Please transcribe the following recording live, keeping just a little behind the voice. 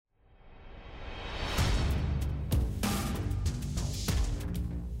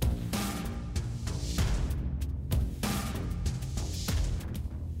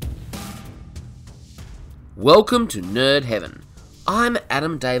Welcome to Nerd Heaven. I'm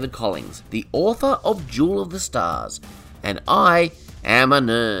Adam David Collings, the author of Jewel of the Stars, and I am a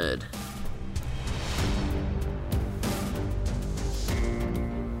nerd.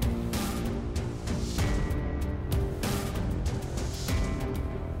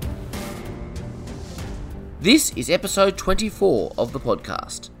 This is episode 24 of the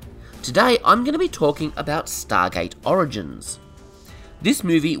podcast. Today I'm going to be talking about Stargate Origins. This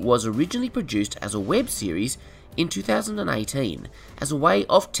movie was originally produced as a web series in 2018 as a way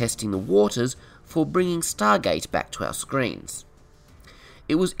of testing the waters for bringing Stargate back to our screens.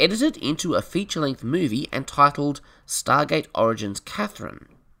 It was edited into a feature-length movie and titled Stargate Origins Catherine.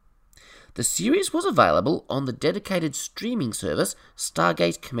 The series was available on the dedicated streaming service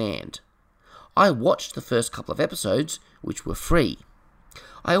Stargate Command. I watched the first couple of episodes, which were free.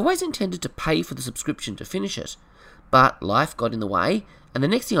 I always intended to pay for the subscription to finish it, but life got in the way, and the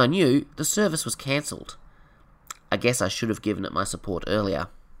next thing I knew, the service was cancelled. I guess I should have given it my support earlier.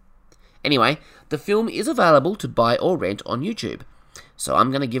 Anyway, the film is available to buy or rent on YouTube, so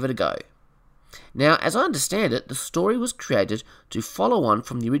I'm going to give it a go. Now, as I understand it, the story was created to follow on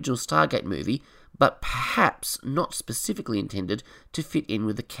from the original Stargate movie, but perhaps not specifically intended to fit in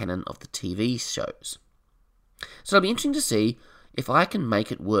with the canon of the TV shows. So it'll be interesting to see if I can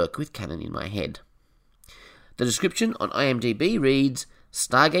make it work with canon in my head. The description on IMDb reads,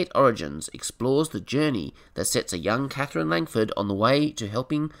 Stargate Origins explores the journey that sets a young Catherine Langford on the way to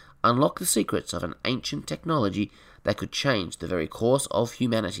helping unlock the secrets of an ancient technology that could change the very course of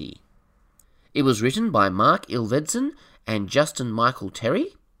humanity. It was written by Mark Ilvedson and Justin Michael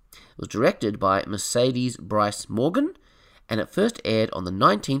Terry. It was directed by Mercedes Bryce Morgan, and it first aired on the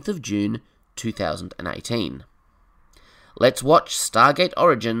 19th of June 2018. Let's watch Stargate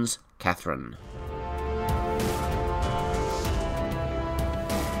Origins, Catherine.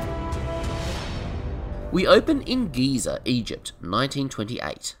 We open in Giza, Egypt,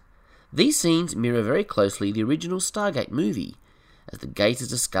 1928. These scenes mirror very closely the original Stargate movie, as the gate is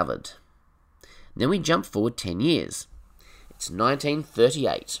discovered. Then we jump forward 10 years. It's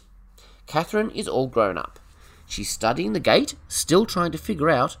 1938. Catherine is all grown up. She's studying the gate, still trying to figure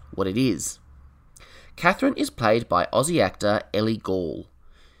out what it is. Catherine is played by Aussie actor Ellie Gall.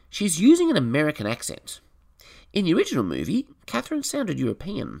 She's using an American accent. In the original movie, Catherine sounded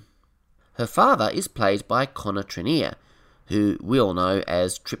European. Her father is played by Connor Trinneer, who we all know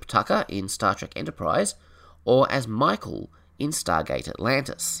as Trip Tucker in Star Trek Enterprise, or as Michael in Stargate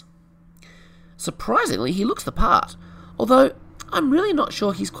Atlantis. Surprisingly, he looks the part, although I'm really not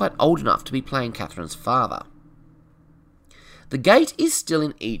sure he's quite old enough to be playing Catherine's father. The gate is still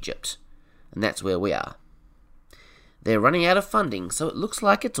in Egypt, and that's where we are. They're running out of funding, so it looks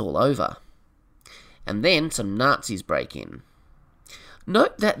like it's all over. And then some Nazis break in.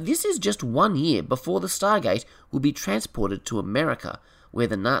 Note that this is just 1 year before the Stargate will be transported to America, where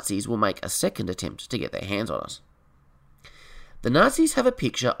the Nazis will make a second attempt to get their hands on it. The Nazis have a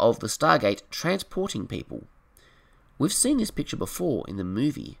picture of the Stargate transporting people. We've seen this picture before in the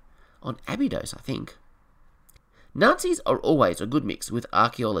movie, on Abydos, I think. Nazis are always a good mix with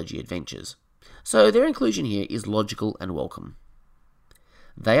archaeology adventures, so their inclusion here is logical and welcome.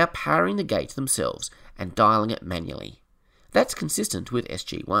 They are powering the gate themselves and dialing it manually. That's consistent with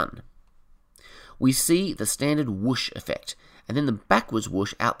SG-1. We see the standard whoosh effect, and then the backwards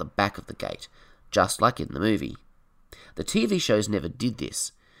whoosh out the back of the gate, just like in the movie. The TV shows never did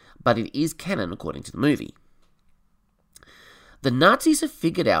this, but it is canon according to the movie. The Nazis have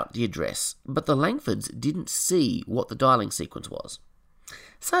figured out the address, but the Langfords didn't see what the dialing sequence was.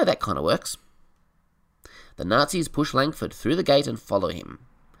 So that kind of works. The Nazis push Langford through the gate and follow him.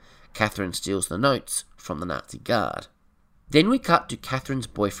 Catherine steals the notes from the Nazi guard. Then we cut to Catherine's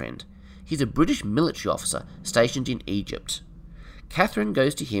boyfriend. He's a British military officer stationed in Egypt. Catherine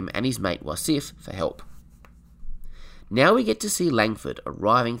goes to him and his mate Wasif for help. Now we get to see Langford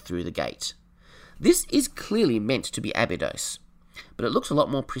arriving through the gate. This is clearly meant to be Abydos, but it looks a lot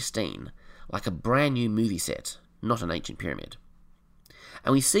more pristine, like a brand new movie set, not an ancient pyramid.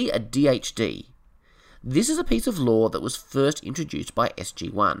 And we see a DHD. This is a piece of lore that was first introduced by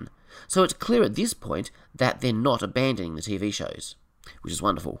SG-1, so it's clear at this point that they're not abandoning the TV shows, which is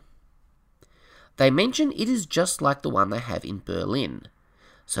wonderful. They mention it is just like the one they have in Berlin,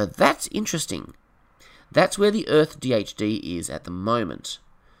 so that's interesting. That's where the Earth DHD is at the moment.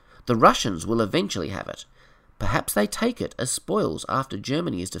 The Russians will eventually have it. Perhaps they take it as spoils after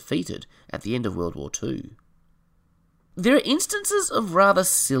Germany is defeated at the end of World War II. There are instances of rather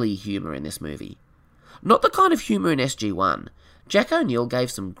silly humour in this movie. Not the kind of humour in SG-1. Jack O'Neill gave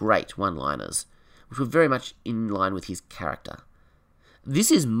some great one-liners, which were very much in line with his character.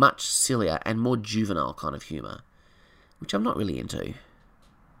 This is much sillier and more juvenile kind of humour, which I'm not really into.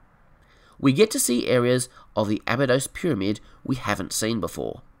 We get to see areas of the Abydos pyramid we haven't seen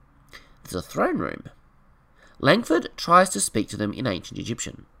before. There's a throne room. Langford tries to speak to them in ancient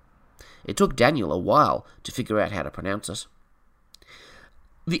Egyptian. It took Daniel a while to figure out how to pronounce it.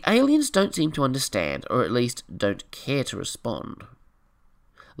 The aliens don't seem to understand, or at least don't care to respond.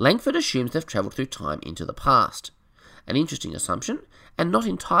 Langford assumes they've travelled through time into the past. An interesting assumption, and not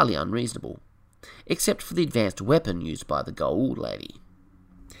entirely unreasonable, except for the advanced weapon used by the Goa'uld lady.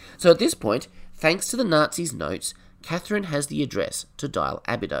 So at this point, thanks to the Nazis' notes, Catherine has the address to dial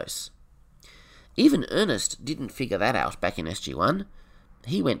Abydos. Even Ernest didn't figure that out back in SG-1.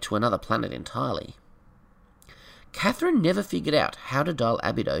 He went to another planet entirely. Catherine never figured out how to dial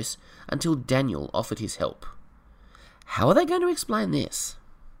Abydos until Daniel offered his help. How are they going to explain this?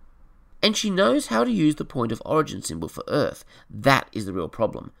 And she knows how to use the point of origin symbol for Earth. That is the real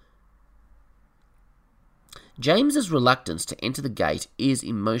problem. James's reluctance to enter the gate is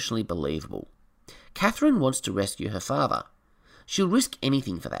emotionally believable. Catherine wants to rescue her father. She'll risk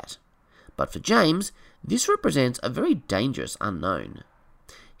anything for that. But for James, this represents a very dangerous unknown.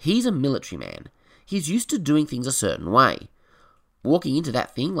 He's a military man. He's used to doing things a certain way. Walking into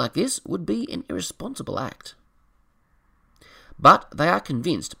that thing like this would be an irresponsible act. But they are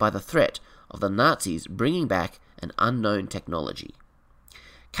convinced by the threat of the Nazis bringing back an unknown technology.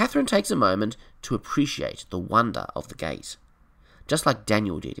 Catherine takes a moment to appreciate the wonder of the gate, just like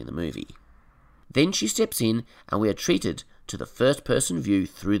Daniel did in the movie. Then she steps in and we are treated to the first-person view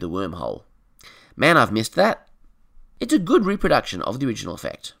through the wormhole. Man, I've missed that. It's a good reproduction of the original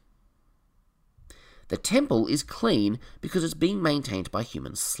effect. The temple is clean because it's being maintained by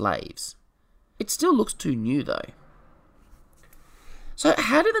human slaves. It still looks too new though. So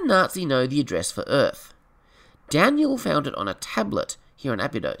how did the Nazi know the address for Earth? Daniel found it on a tablet here in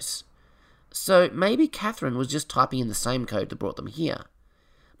Abydos. So maybe Catherine was just typing in the same code that brought them here.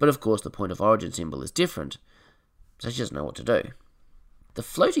 But of course the point of origin symbol is different, so she doesn't know what to do. The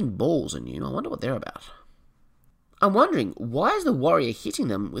floating balls are new. I wonder what they're about. I'm wondering, why is the warrior hitting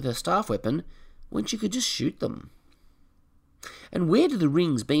them with her staff weapon when she could just shoot them? And where do the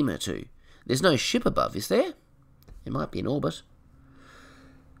rings beam her to? There's no ship above, is there? It might be in orbit.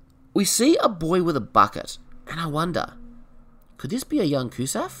 We see a boy with a bucket, and I wonder, could this be a young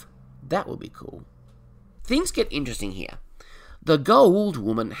Kusaf? That would be cool. Things get interesting here. The Goa'uld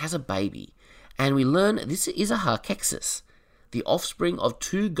woman has a baby, and we learn this is a Harkexis, the offspring of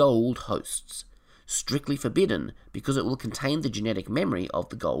 2 Goa'uld hosts, strictly forbidden because it will contain the genetic memory of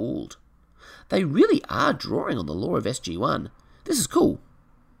the Goa'uld. They really are drawing on the lore of SG-1. This is cool.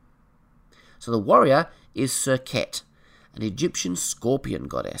 So the warrior is Serket, an Egyptian scorpion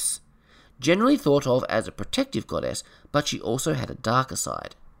goddess, generally thought of as a protective goddess, but she also had a darker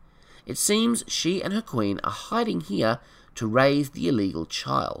side. It seems she and her queen are hiding here to raise the illegal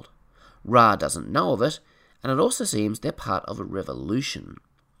child. Ra doesn't know of it, and it also seems they're part of a revolution.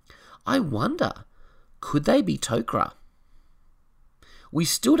 I wonder, could they be Tok'ra? We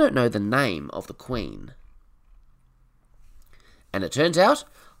still don't know the name of the queen. And it turns out,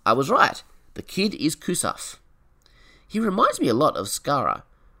 I was right. The kid is Kusaf. He reminds me a lot of Skara,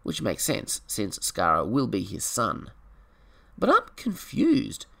 which makes sense, since Skara will be his son. But I'm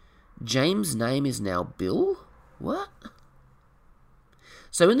confused. James' name is now Bill? What?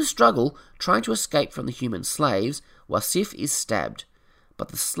 So in the struggle, trying to escape from the human slaves, Wasif is stabbed, but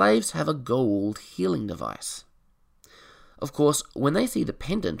the slaves have a Goa'uld healing device. Of course, when they see the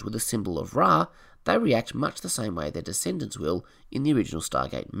pendant with the symbol of Ra, they react much the same way their descendants will in the original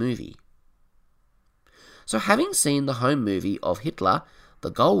Stargate movie. So having seen the home movie of Hitler,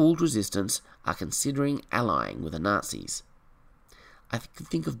 the Goa'uld resistance are considering allying with the Nazis. I can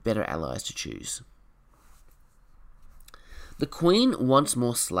think of better allies to choose. The Queen wants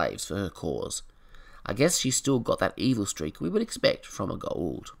more slaves for her cause. I guess she's still got that evil streak we would expect from a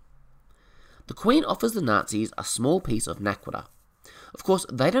Goa'uld. The Queen offers the Nazis a small piece of Naquadah. Of course,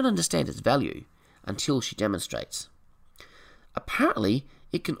 they don't understand its value until she demonstrates. Apparently,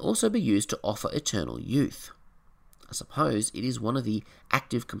 it can also be used to offer eternal youth. I suppose it is one of the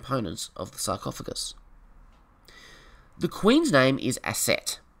active components of the sarcophagus. The Queen's name is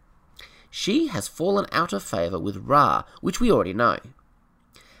Aset. She has fallen out of favour with Ra, which we already know.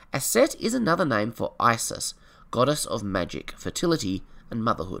 Aset is another name for Isis, goddess of magic, fertility, and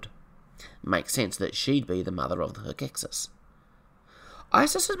motherhood. Makes sense that she'd be the mother of the Harkexis.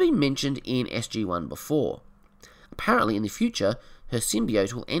 Isis has been mentioned in SG-1 before. Apparently in the future, her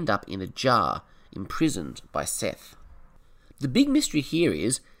symbiote will end up in a jar, imprisoned by Seth. The big mystery here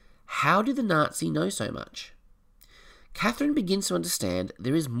is, how did the Nazi know so much? Catherine begins to understand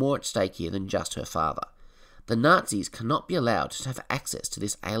there is more at stake here than just her father. The Nazis cannot be allowed to have access to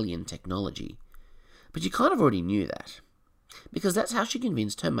this alien technology. But you kind of already knew that, because that's how she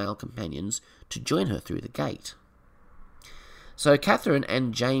convinced her male companions to join her through the gate. So Catherine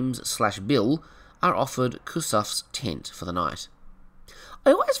and James/Bill are offered Kusuf's tent for the night.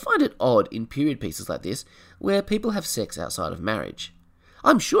 I always find it odd in period pieces like this, where people have sex outside of marriage.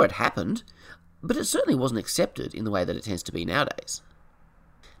 I'm sure it happened, but it certainly wasn't accepted in the way that it tends to be nowadays.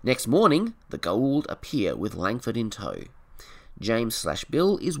 Next morning, the Goa'uld appear with Langford in tow.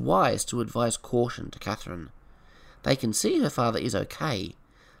 James/Bill is wise to advise caution to Catherine. They can see her father is okay,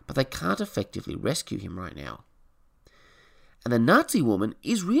 but they can't effectively rescue him right now. And the Nazi woman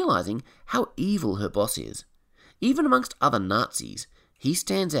is realizing how evil her boss is. Even amongst other Nazis, he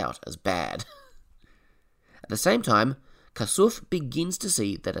stands out as bad. At the same time, Kusuf begins to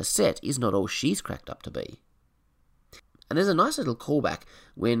see that Aset is not all she's cracked up to be. And there's a nice little callback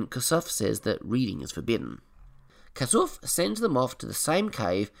when Kusuf says that reading is forbidden. Kusuf sends them off to the same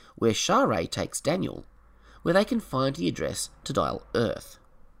cave where Shah-Ray takes Daniel, where they can find the address to dial Earth.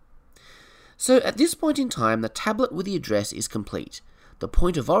 So at this point in time, the tablet with the address is complete. The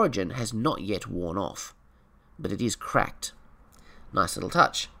point of origin has not yet worn off, but it is cracked. Nice little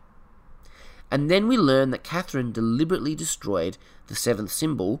touch. And then we learn that Catherine deliberately destroyed the seventh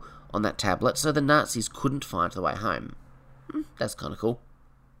symbol on that tablet so the Nazis couldn't find the way home. That's kind of cool.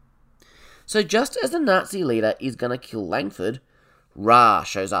 So just as the Nazi leader is going to kill Langford, Ra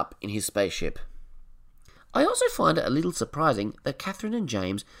shows up in his spaceship. I also find it a little surprising that Catherine and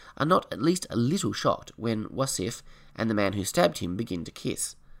James are not at least a little shocked when Wasif and the man who stabbed him begin to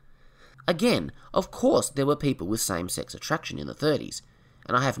kiss. Again, of course there were people with same-sex attraction in the 30s,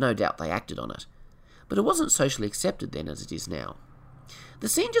 and I have no doubt they acted on it. But it wasn't socially accepted then as it is now. The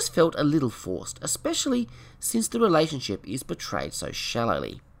scene just felt a little forced, especially since the relationship is portrayed so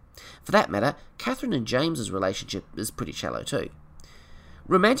shallowly. For that matter, Catherine and James's relationship is pretty shallow too.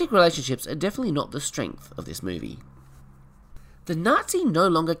 Romantic relationships are definitely not the strength of this movie. The Nazi no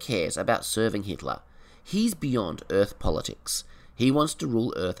longer cares about serving Hitler. He's beyond Earth politics. He wants to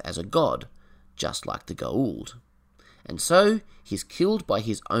rule Earth as a god, just like the Goa'uld. And so, he's killed by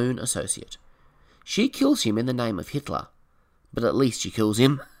his own associate. She kills him in the name of Hitler, but at least she kills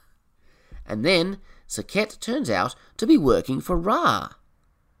him. And then, Saket turns out to be working for Ra.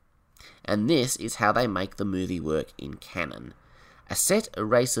 And this is how they make the movie work in canon. Aset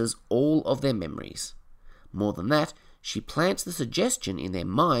erases all of their memories. More than that, she plants the suggestion in their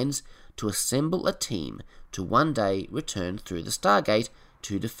minds to assemble a team to one day return through the Stargate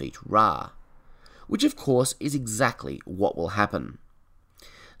to defeat Ra. Which of course is exactly what will happen.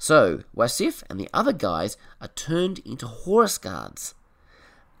 So, Wasif and the other guys are turned into Horus Guards.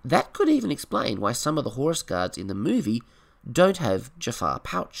 That could even explain why some of the Horus Guards in the movie don't have Jafar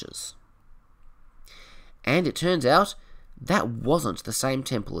pouches. And it turns out that wasn't the same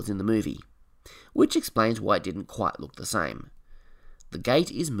temple as in the movie, which explains why it didn't quite look the same. The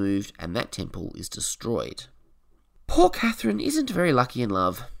gate is moved and that temple is destroyed. Poor Catherine isn't very lucky in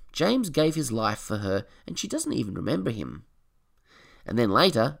love. James gave his life for her and she doesn't even remember him. And then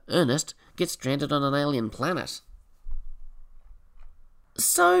later, Ernest gets stranded on an alien planet.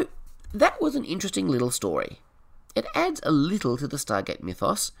 So, that was an interesting little story. It adds a little to the Stargate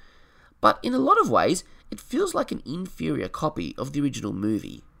mythos, but in a lot of ways, it feels like an inferior copy of the original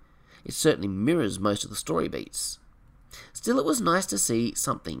movie. It certainly mirrors most of the story beats. Still, it was nice to see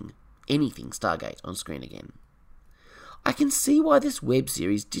anything Stargate on screen again. I can see why this web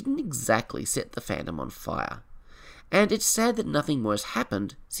series didn't exactly set the fandom on fire, and it's sad that nothing more has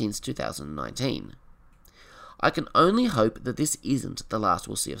happened since 2019. I can only hope that this isn't the last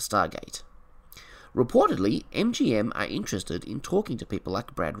we'll see of Stargate. Reportedly, MGM are interested in talking to people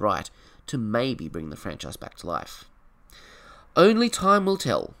like Brad Wright to maybe bring the franchise back to life. Only time will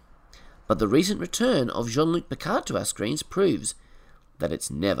tell, but the recent return of Jean-Luc Picard to our screens proves that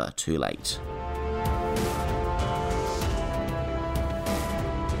it's never too late.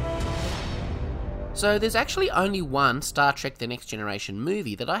 So there's actually only one Star Trek The Next Generation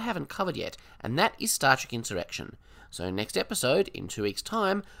movie that I haven't covered yet, and that is Star Trek Insurrection. So next episode, in 2 weeks'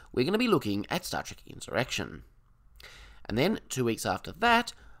 time, we're going to be looking at Star Trek Insurrection. And then, 2 weeks after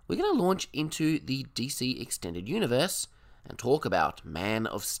that, we're going to launch into the DC Extended Universe and talk about Man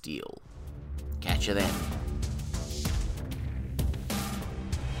of Steel. Catch you then.